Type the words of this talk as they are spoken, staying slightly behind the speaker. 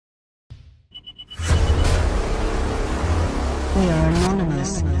We are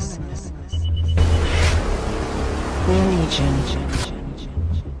anonymous. We are legion.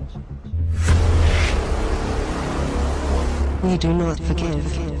 We do not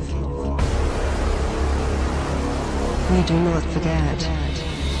forgive. We do not forget.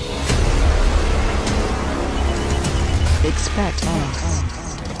 Expect us.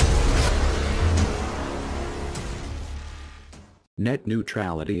 Net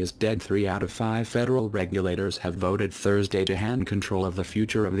neutrality is dead. 3 out of 5 federal regulators have voted Thursday to hand control of the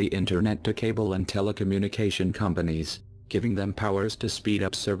future of the Internet to cable and telecommunication companies, giving them powers to speed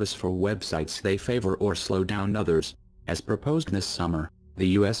up service for websites they favor or slow down others. As proposed this summer, the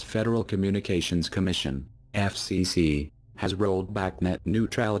U.S. Federal Communications Commission, FCC, has rolled back net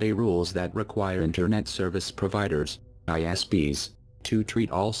neutrality rules that require Internet service providers, ISPs, to treat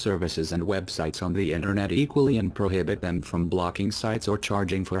all services and websites on the Internet equally and prohibit them from blocking sites or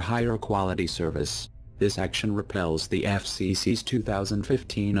charging for higher quality service. This action repels the FCC's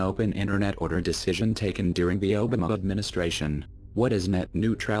 2015 Open Internet Order decision taken during the Obama administration. What is net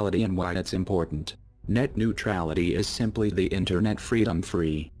neutrality and why it's important? Net neutrality is simply the Internet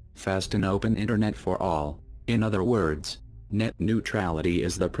freedom-free, fast and open Internet for all. In other words, net neutrality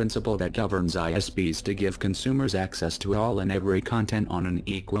is the principle that governs ISPs to give consumers access to all and every content on an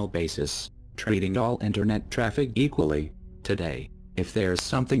equal basis, treating all Internet traffic equally. Today, if there's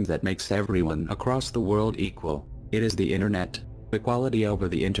something that makes everyone across the world equal, it is the Internet. Equality over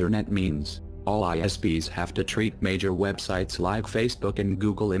the Internet means all ISPs have to treat major websites like Facebook and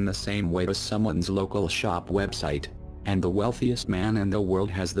Google in the same way as someone's local shop website, and the wealthiest man in the world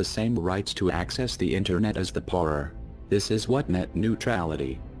has the same rights to access the Internet as the poorer. This is what net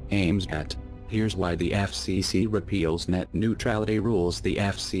neutrality aims at. Here's why the FCC repeals net neutrality rules. The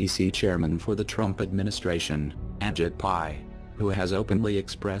FCC chairman for the Trump administration, Ajit Pai, who has openly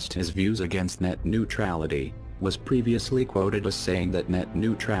expressed his views against net neutrality, was previously quoted as saying that net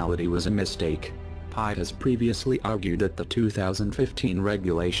neutrality was a mistake. Pai has previously argued that the 2015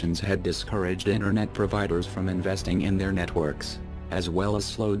 regulations had discouraged Internet providers from investing in their networks, as well as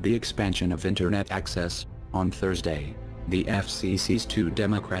slowed the expansion of Internet access. On Thursday, the FCC's 2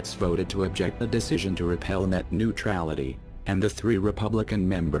 Democrats voted to object the decision to repeal net neutrality, and the 3 Republican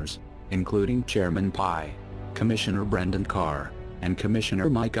members, including Chairman Pai, Commissioner Brendan Carr, and Commissioner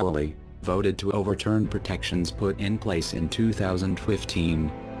Mike Oley, voted to overturn protections put in place in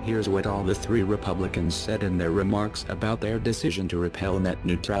 2015. Here's what all the 3 Republicans said in their remarks about their decision to repeal net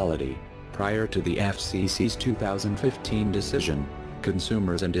neutrality. Prior to the FCC's 2015 decision,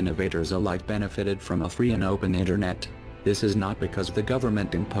 consumers and innovators alike benefited from a free and open Internet. This is not because the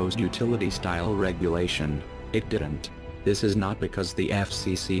government imposed utility-style regulation. It didn't. This is not because the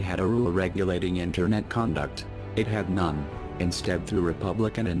FCC had a rule regulating Internet conduct. It had none. Instead, through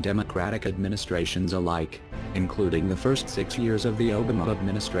Republican and Democratic administrations alike, including the first 6 years of the Obama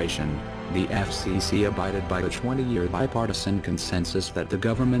administration, the FCC abided by a 20-year bipartisan consensus that the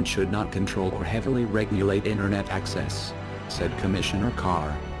government should not control or heavily regulate Internet access. Said Commissioner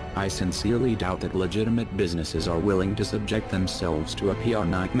Carr, "I sincerely doubt that legitimate businesses are willing to subject themselves to a PR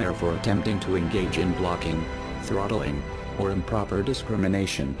nightmare for attempting to engage in blocking, throttling, or improper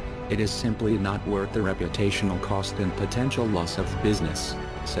discrimination. It is simply not worth the reputational cost and potential loss of business,"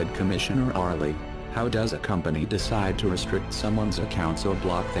 said Commissioner Arley. How does a company decide to restrict someone's accounts or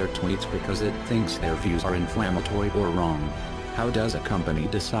block their tweets because it thinks their views are inflammatory or wrong? How does a company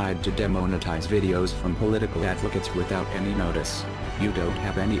decide to demonetize videos from political advocates without any notice? You don't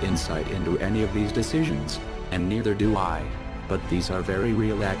have any insight into any of these decisions, and neither do I. But these are very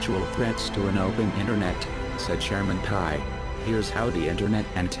real actual threats to an open Internet, said Chairman Pai. Here's how the Internet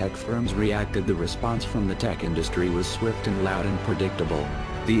and tech firms reacted. The response from the tech industry was swift and loud and predictable.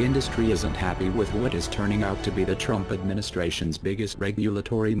 The industry isn't happy with what is turning out to be the Trump administration's biggest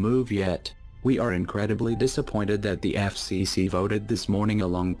regulatory move yet. We are incredibly disappointed that the FCC voted this morning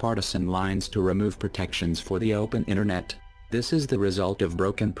along partisan lines to remove protections for the open Internet. This is the result of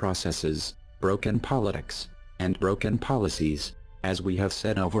broken processes, broken politics, and broken policies. As we have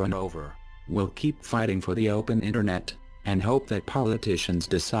said over and over, we'll keep fighting for the open Internet, and hope that politicians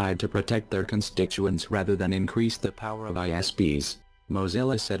decide to protect their constituents rather than increase the power of ISPs,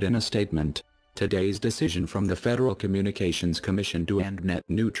 Mozilla said in a statement. Today's decision from the Federal Communications Commission to end net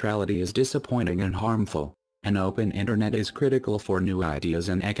neutrality is disappointing and harmful. An open Internet is critical for new ideas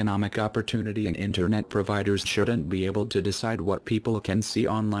and economic opportunity, and Internet providers shouldn't be able to decide what people can see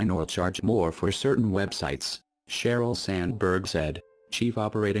online or charge more for certain websites, Sheryl Sandberg said, Chief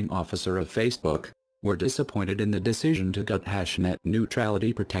Operating Officer of Facebook. We're disappointed in the decision to gut net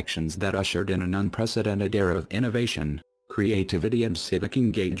neutrality protections that ushered in an unprecedented era of innovation, creativity and civic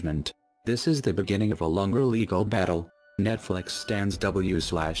engagement. This is the beginning of a longer legal battle. Netflix stands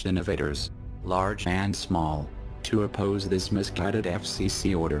W/innovators, large and small, to oppose this misguided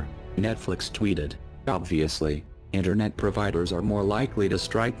FCC order. Netflix tweeted, "Obviously, internet providers are more likely to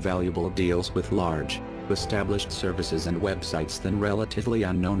strike valuable deals with large, established services and websites than relatively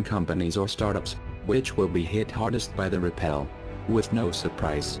unknown companies or startups, which will be hit hardest by the repeal." With no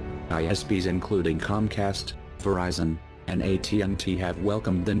surprise, ISPs including Comcast, Verizon, and AT&T have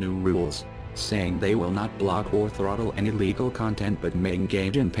welcomed the new rules, saying they will not block or throttle any legal content but may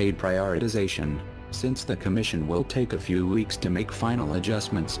engage in paid prioritization. Since the Commission will take a few weeks to make final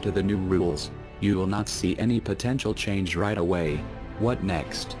adjustments to the new rules, you will not see any potential change right away. What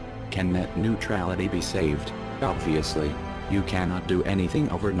next? Can net neutrality be saved? Obviously, you cannot do anything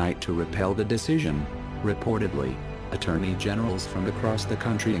overnight to repeal the decision. Reportedly, attorney generals from across the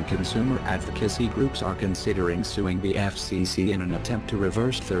country and consumer advocacy groups are considering suing the FCC in an attempt to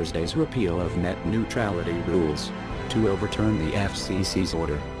reverse Thursday's repeal of net neutrality rules. To overturn the FCC's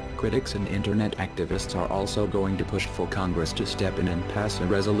order, critics and internet activists are also going to push for Congress to step in and pass a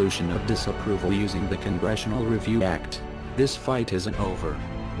resolution of disapproval using the Congressional Review Act. This fight isn't over.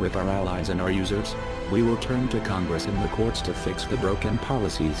 With our allies and our users, we will turn to Congress and the courts to fix the broken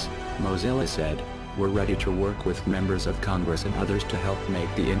policies, Mozilla said. "We're ready to work with members of Congress and others to help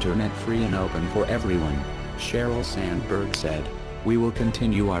make the internet free and open for everyone," Sheryl Sandberg said. "We will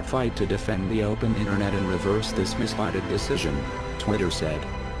continue our fight to defend the open internet and reverse this misguided decision," Twitter said.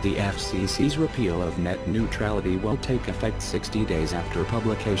 The FCC's repeal of net neutrality will take effect 60 days after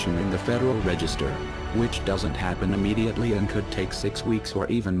publication in the Federal Register, which doesn't happen immediately and could take 6 weeks or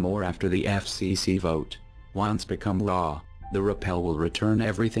even more after the FCC vote. Once become law, the repeal will return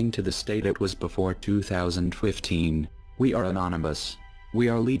everything to the state it was before 2015. "We are anonymous. We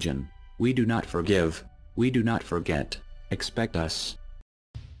are legion. We do not forgive. We do not forget. Expect us."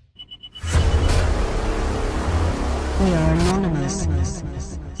 We are anonymous.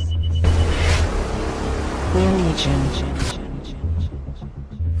 We are legion.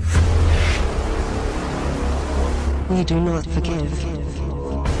 We do not forgive.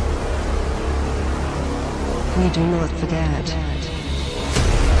 We do not forget.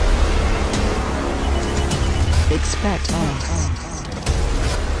 Expect us.